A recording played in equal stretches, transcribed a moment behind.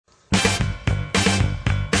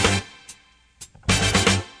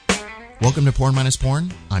Welcome to Porn Minus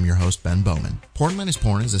Porn. I'm your host, Ben Bowman. Porn Minus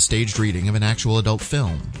Porn is a staged reading of an actual adult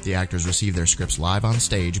film. The actors receive their scripts live on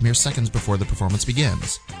stage mere seconds before the performance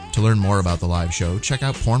begins. To learn more about the live show, check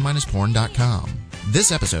out pornminusporn.com.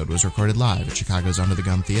 This episode was recorded live at Chicago's Under the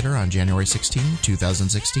Gun Theater on January 16,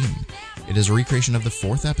 2016. It is a recreation of the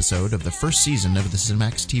fourth episode of the first season of the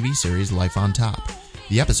Cinemax TV series Life on Top.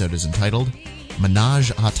 The episode is entitled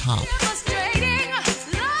Ménage à Top.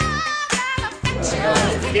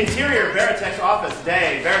 Interior Veritech's office.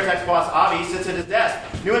 Day. Veritech's boss Avi sits at his desk.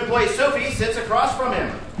 New employee Sophie sits across from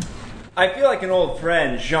him. I feel like an old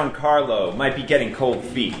friend, Giancarlo, might be getting cold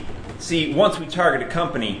feet. See, once we target a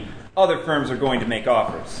company, other firms are going to make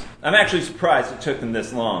offers. I'm actually surprised it took them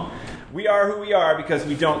this long. We are who we are because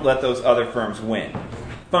we don't let those other firms win.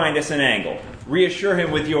 Find us an angle. Reassure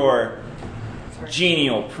him with your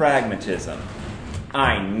genial pragmatism.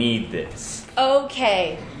 I need this.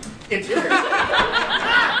 Okay. Interior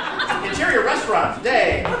restaurant.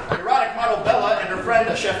 Day. Erotic model Bella and her friend,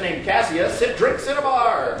 a chef named Cassia, sit drinks in a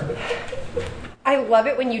bar. I love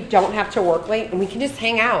it when you don't have to work late and we can just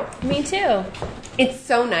hang out. Me too. It's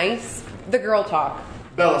so nice. The girl talk.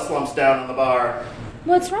 Bella slumps down on the bar.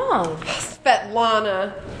 What's wrong?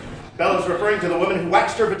 Svetlana. Bella's referring to the woman who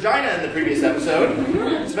waxed her vagina in the previous episode.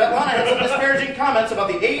 Svetlana had some disparaging comments about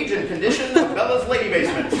the age and condition of Bella's lady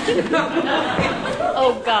basement.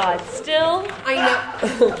 Oh, God. Still? I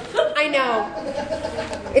know. I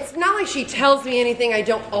know. It's not like she tells me anything I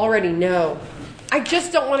don't already know. I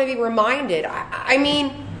just don't want to be reminded. I mean,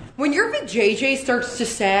 when your vajayjay starts to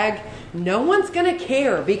sag, no one's going to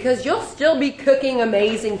care because you'll still be cooking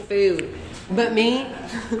amazing food. But me?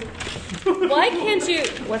 Why can't you...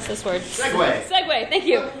 What's this word? Segue. Segue, thank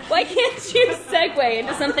you. Why can't you segue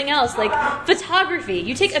into something else, like photography?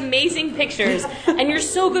 You take amazing pictures, and you're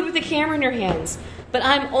so good with the camera in your hands. But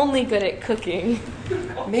I'm only good at cooking.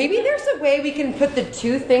 Maybe there's a way we can put the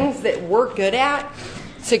two things that we're good at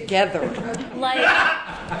together. Like...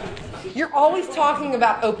 You're always talking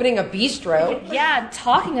about opening a bistro. Yeah, I'm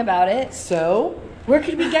talking about it. So? Where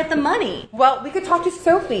could we get the money? Well, we could talk to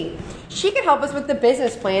Sophie. She could help us with the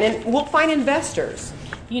business plan, and we'll find investors.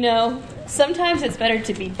 You know, sometimes it's better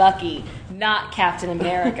to be Bucky, not Captain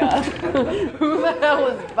America. Who the hell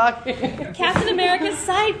is Bucky? Captain America's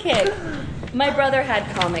sidekick. My brother had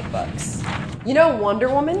comic books. You know Wonder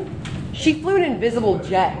Woman? She flew an invisible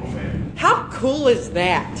jet. How cool is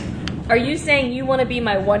that? Are you saying you want to be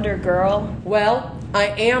my Wonder Girl? Well, I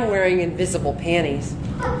am wearing invisible panties.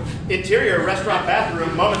 Interior restaurant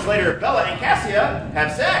bathroom. Moments later, Bella and Cassia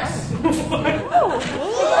have sex.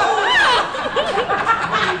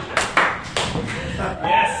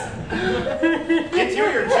 Yes.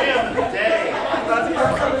 Interior gym. Day.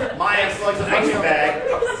 Maya slugs an ice bag.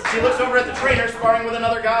 She looks over at the trainer sparring with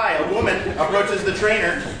another guy. A woman approaches the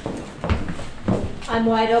trainer. I'm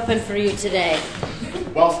wide open for you today.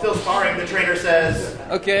 While still sparring, the trainer says,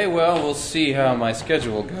 Okay, well, we'll see how my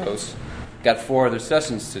schedule goes. Got 4 other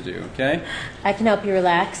sessions to do, okay? I can help you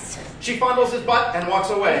relax. She fondles his butt and walks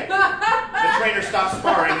away. The trainer stops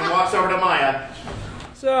sparring and walks over to Maya.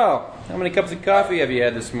 So, how many cups of coffee have you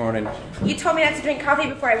had this morning? You told me not to drink coffee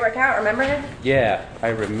before I work out, remember? Yeah, I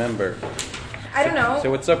remember. I don't know. So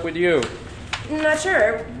what's up with you? I'm not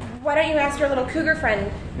sure. Why don't you ask your little cougar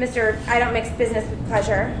friend, Mr. I don't mix business with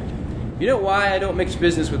pleasure? You know why I don't mix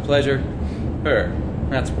business with pleasure? Her.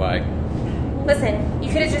 That's why. Listen,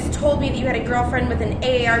 you could have just told me that you had a girlfriend with an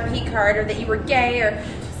AARP card or that you were gay or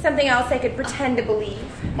something else I could pretend to believe.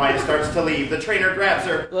 Maya starts to leave. The trainer grabs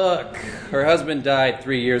her. Look, her husband died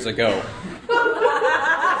 3 years ago.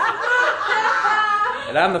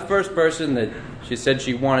 And I'm the first person that she said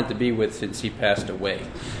she wanted to be with since he passed away.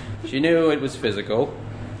 She knew it was physical.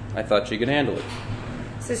 I thought she could handle it.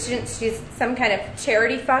 So she's some kind of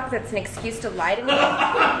charity fuck that's an excuse to lie to me?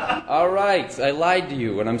 All right, I lied to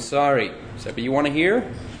you, and I'm sorry. Is that what you want to hear?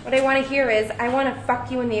 What I want to hear is, I want to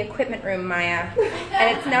fuck you in the equipment room, Maya.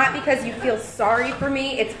 And it's not because you feel sorry for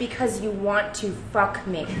me, it's because you want to fuck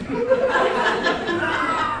me.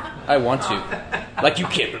 I want to. Like you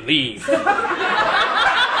can't believe. So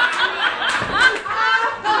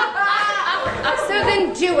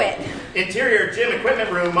then do it. Interior gym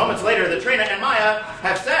equipment room. Moments later, the trainer and Maya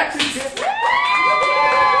have sex.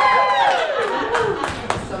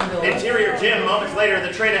 Interior gym. Moments later,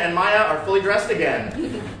 the trainer and Maya are fully dressed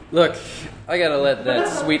again. Look, I gotta let that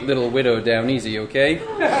sweet little widow down easy, okay?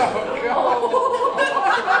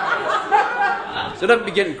 So don't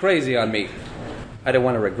be getting crazy on me. I don't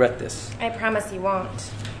want to regret this. I promise you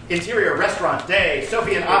won't. Interior restaurant. Day.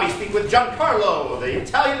 Sophie and Avi speak with Giancarlo, the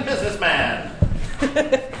Italian businessman.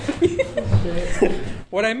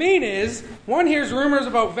 What I mean is, one hears rumors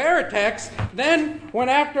about Veritex, then, when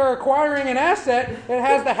after acquiring an asset, it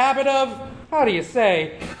has the habit of, how do you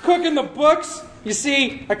say, cooking the books. You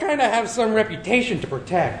see, I kind of have some reputation to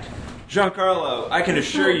protect. Giancarlo, I can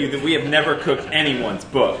assure you that we have never cooked anyone's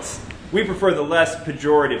books. We prefer the less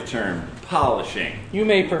pejorative term, polishing. You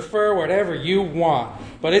may prefer whatever you want,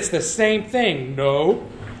 but it's the same thing, no?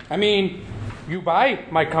 I mean, you buy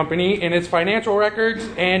my company and its financial records,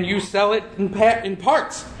 and you sell it in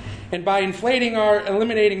parts. And by inflating or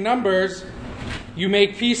eliminating numbers, you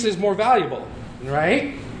make pieces more valuable,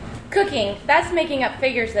 right? Cooking, that's making up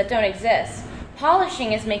figures that don't exist.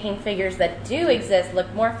 Polishing is making figures that do exist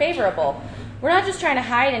look more favorable. We're not just trying to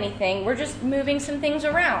hide anything, we're just moving some things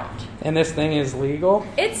around. And this thing is legal?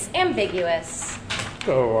 It's ambiguous.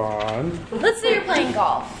 Go on. Let's say you're playing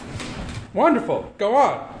golf. Wonderful. Go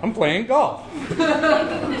on. I'm playing golf.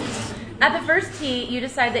 At the first tee, you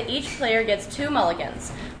decide that each player gets 2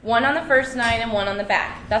 mulligans. One on the first 9 and one on the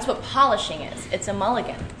back. That's what polishing is. It's a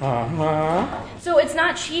mulligan. Uh-huh. So it's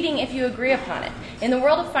not cheating if you agree upon it. In the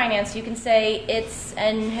world of finance, you can say it's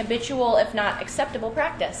an habitual, if not acceptable,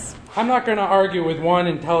 practice. I'm not going to argue with one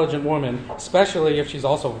intelligent woman, especially if she's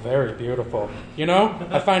also very beautiful. You know,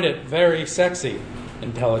 I find it very sexy,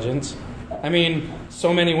 intelligence. I mean,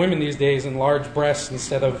 so many women these days enlarge breasts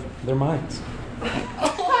instead of their minds.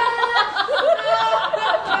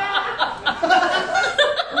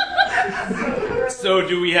 So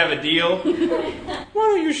do we have a deal? Why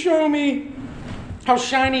don't you show me how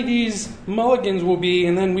shiny these mulligans will be,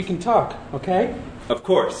 and then we can talk, okay? Of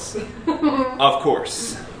course. Of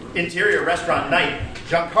course. Interior restaurant night.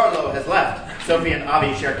 Giancarlo has left. Sophie and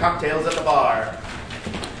Avi share cocktails at the bar.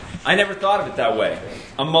 I never thought of it that way.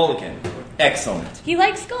 A mulligan. Excellent. He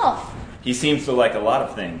likes golf. He seems to like a lot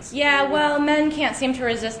of things. Yeah, well, men can't seem to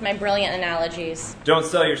resist my brilliant analogies. Don't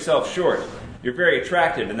sell yourself short. You're very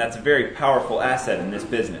attractive, and that's a very powerful asset in this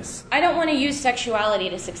business. I don't want to use sexuality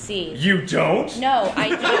to succeed. You don't? No, I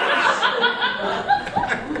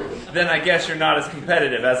don't. Then I guess you're not as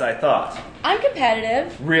competitive as I thought. I'm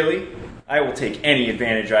competitive. Really? I will take any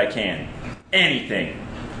advantage I can. Anything.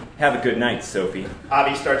 Have a good night, Sophie.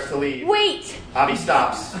 Avi starts to leave. Wait! Avi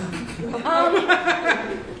stops.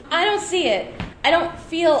 I don't see it. I don't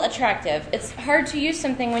feel attractive. It's hard to use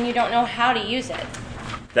something when you don't know how to use it.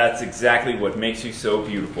 That's exactly what makes you so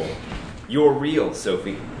beautiful. You're real,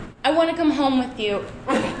 Sophie. I want to come home with you.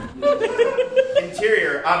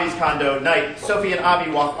 Interior, Avi's condo, night. Sophie and Avi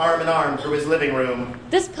walk arm in arm through his living room.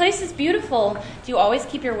 This place is beautiful. Do you always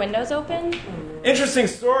keep your windows open? Interesting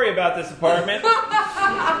story about this apartment.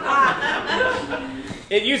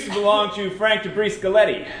 It used to belong to Frank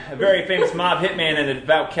Scaletti, a very famous mob hitman and a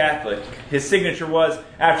devout Catholic. His signature was,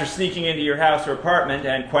 after sneaking into your house or apartment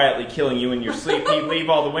and quietly killing you in your sleep, he'd leave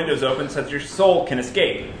all the windows open so that your soul can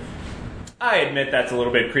escape. I admit that's a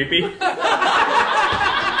little bit creepy. A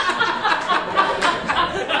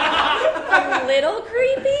little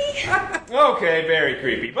creepy? Okay, very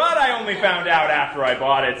creepy. But I only found out after I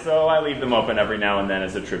bought it, so I leave them open every now and then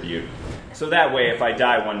as a tribute. So that way, if I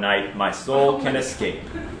die one night, my soul can escape.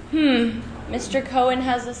 Mr. Cohen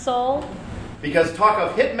has a soul? Because talk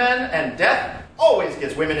of hitmen and death always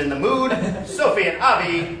gets women in the mood, Sophie and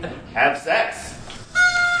Avi have sex.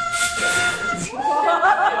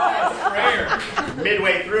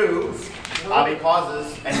 Midway through, Avi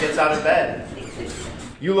pauses and gets out of bed.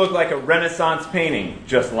 You look like a Renaissance painting,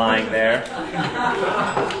 just lying there.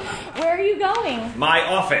 Where are you going? My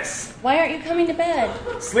office. Why aren't you coming to bed?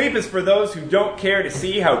 Sleep is for those who don't care to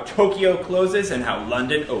see how Tokyo closes and how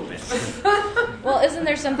London opens. Well, isn't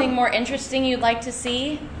there something more interesting you'd like to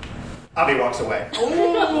see? Avi walks away.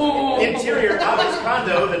 Interior, Avi's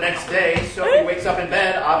condo the next day. Sophie wakes up in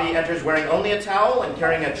bed. Avi enters wearing only a towel and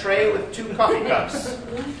carrying a tray with 2 coffee cups.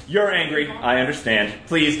 You're angry. I understand.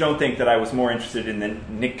 Please don't think that I was more interested in the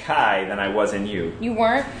Nikkei than I was in you. You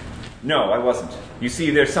weren't? No, I wasn't. You see,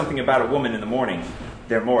 there's something about a woman in the morning.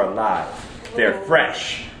 They're more alive. They're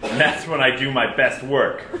fresh. And that's when I do my best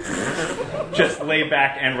work. Just lay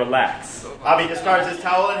back and relax. Avi discards his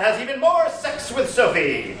towel and has even more sex with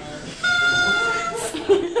Sophie.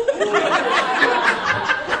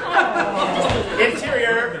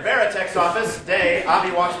 Interior, Veritex office. Day,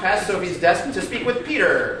 Avi walks past Sophie's desk to speak with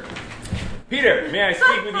Peter. Peter, may I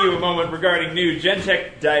speak with you a moment regarding new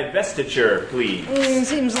Gentech divestiture, please?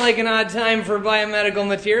 Seems like an odd time for a biomedical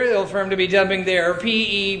material firm to be dumping their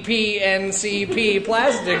PEPNCP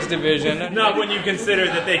plastics division. Not when you consider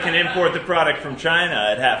that they can import the product from China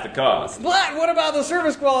at half the cost. But what about the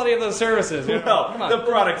service quality of those services? Well, the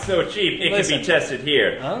product's so cheap it can be tested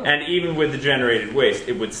here. Oh. And even with the generated waste,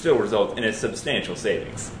 it would still result in a substantial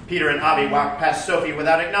savings. Peter and Avi walk past Sophie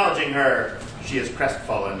without acknowledging her. She is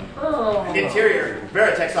crestfallen. Oh. Interior,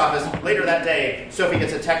 Veritech's office. Later that day, Sophie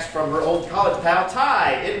gets a text from her old college pal,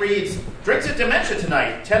 Ty. It reads, "Drinks at Dementia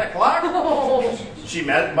tonight, 10 o'clock? Oh. She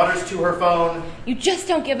mutters to her phone. You just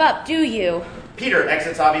don't give up, do you? Peter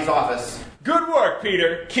exits Avi's office. Good work,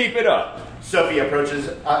 Peter. Keep it up. Sophie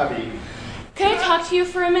approaches Avi. Can I talk to you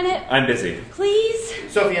for a minute? I'm busy. Please?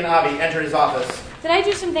 Sophie and Avi enter his office. Did I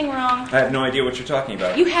do something wrong? I have no idea what you're talking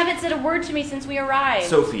about. You haven't said a word to me since we arrived.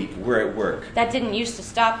 Sophie, we're at work. That didn't used to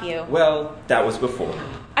stop you. Well, that was before.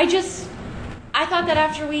 I thought that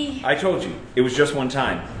after we... I told you. It was just one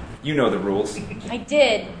time. You know the rules. I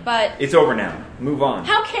did, but... It's over now. Move on.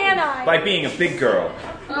 How can I? By being a big girl.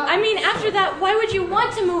 I mean, after that, why would you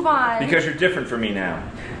want to move on? Because you're different from me now.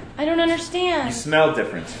 I don't understand. You smell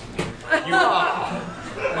different. You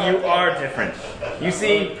are different. You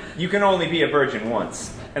see, you can only be a virgin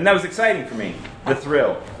once. And that was exciting for me. The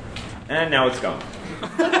thrill. And now it's gone. The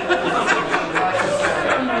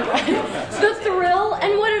thrill?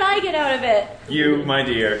 And what did I get out of it? You, my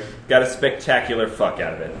dear, got a spectacular fuck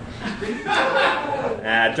out of it.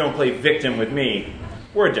 Don't play victim with me.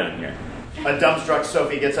 We're done here. A dumbstruck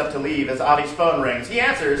Sophie gets up to leave as Avi's phone rings. He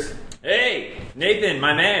answers. Hey, Nathan,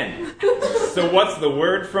 my man. So what's the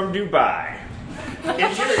word from Dubai?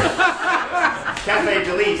 Interior. Cafe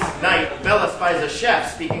Delice, night. Bella spies a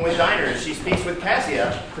chef speaking with diners. She speaks with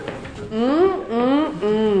Cassia.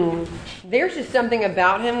 There's just something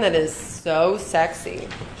about him that is so sexy.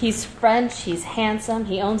 He's French, he's handsome,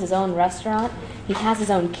 he owns his own restaurant, he has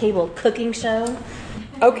his own cable cooking show.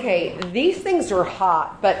 Okay, these things are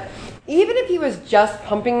hot, but even if he was just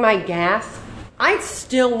pumping my gas, I'd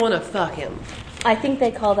still want to fuck him. I think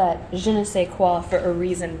they call that je ne sais quoi for a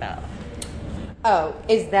reason, Belle. Oh,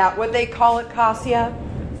 is that what they call it, Cassia?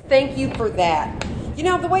 Thank you for that. You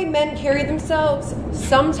know, the way men carry themselves,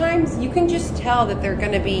 sometimes you can just tell that they're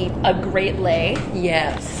going to be a great lay.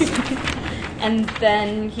 Yes. And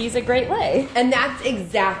then he's a great lay. And that's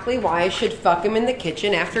exactly why I should fuck him in the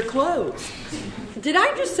kitchen after close. Did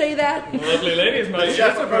I just say that? Lovely ladies, my The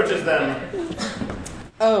chef approaches them.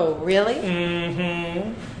 Oh, really?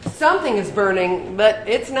 Mm-hmm. Something is burning, but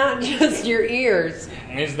it's not just your ears.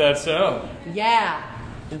 Is that so? Yeah,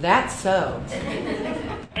 that's so.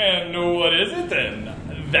 And what is it then?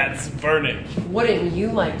 That's burning. Wouldn't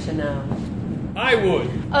you like to know? I would.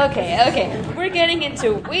 Okay. We're getting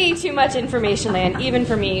into way too much information land, even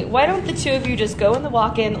for me. Why don't the two of you just go in the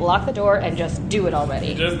walk-in, lock the door, and just do it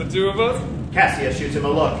already? Just the two of us? Cassia shoots him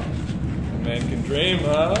a look. Man can dream,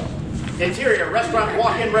 huh? Interior, restaurant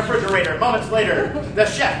walk-in refrigerator. Moments later, the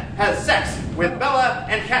chef has sex with Bella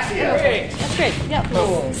and Cassia. Great. That's great. Yeah.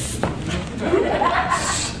 Cool.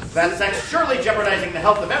 That sex surely jeopardizing the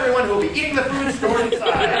health of everyone who will be eating the food stored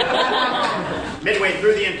inside. Midway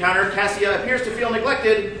through the encounter, Cassia appears to feel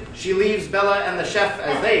neglected. She leaves Bella and the chef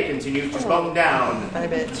as they continue to bone down. Bye,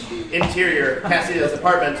 bitch. Interior, Cassia's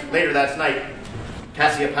apartment. Later that night,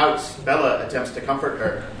 Cassia pouts. Bella attempts to comfort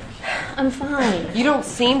her. I'm fine. You don't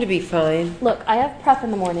seem to be fine. Look, I have prep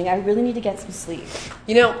in the morning. I really need to get some sleep.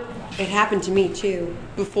 You know, it happened to me too,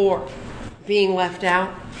 before. Being left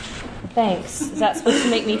out. Thanks. Is that supposed to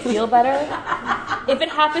make me feel better? If it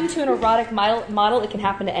happened to an erotic model, it can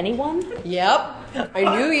happen to anyone? Yep. I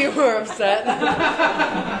knew you were upset.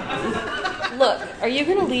 Look, are you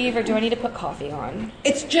going to leave or do I need to put coffee on?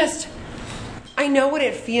 It's just, I know what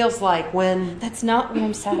it feels like when... That's not what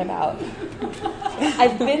I'm sad about.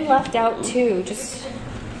 I've been left out too, just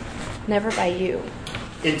never by you.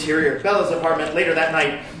 Interior, Bella's apartment. Later that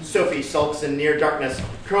night, Sophie sulks in near darkness,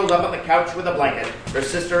 curled up on the couch with a blanket. Her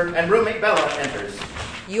sister and roommate Bella enters.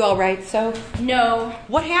 You all right, Soph? No.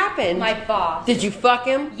 What happened? My boss. Did you fuck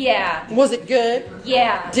him? Yeah. Was it good?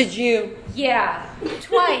 Yeah. Did you? Yeah.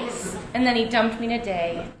 Twice. And then he dumped me in a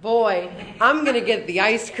day. Boy, I'm gonna get the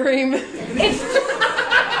ice cream.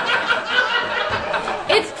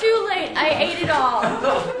 It's too late. I ate it all.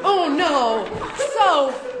 Oh no!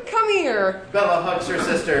 Soph, come here. Bella hugs her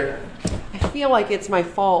sister. I feel like it's my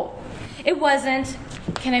fault. It wasn't.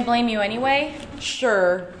 Can I blame you anyway?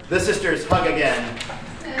 Sure. The sisters hug again.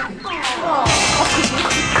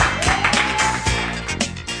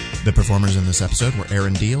 The performers in this episode were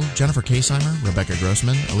Aaron Deal, Jennifer Kasimer, Rebecca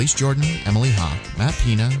Grossman, Elise Jordan, Emily Hawk, Matt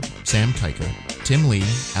Pina, Sam Kiker, Tim Lee,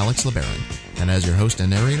 Alex LeBaron. And as your host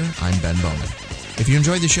and narrator, I'm Ben Bowman. If you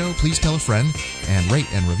enjoyed the show, please tell a friend and rate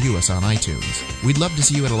and review us on iTunes. We'd love to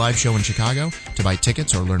see you at a live show in Chicago. To buy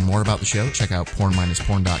tickets or learn more about the show, check out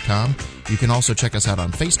porn-porn.com. You can also check us out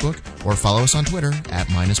on Facebook or follow us on Twitter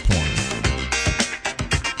 @-porn.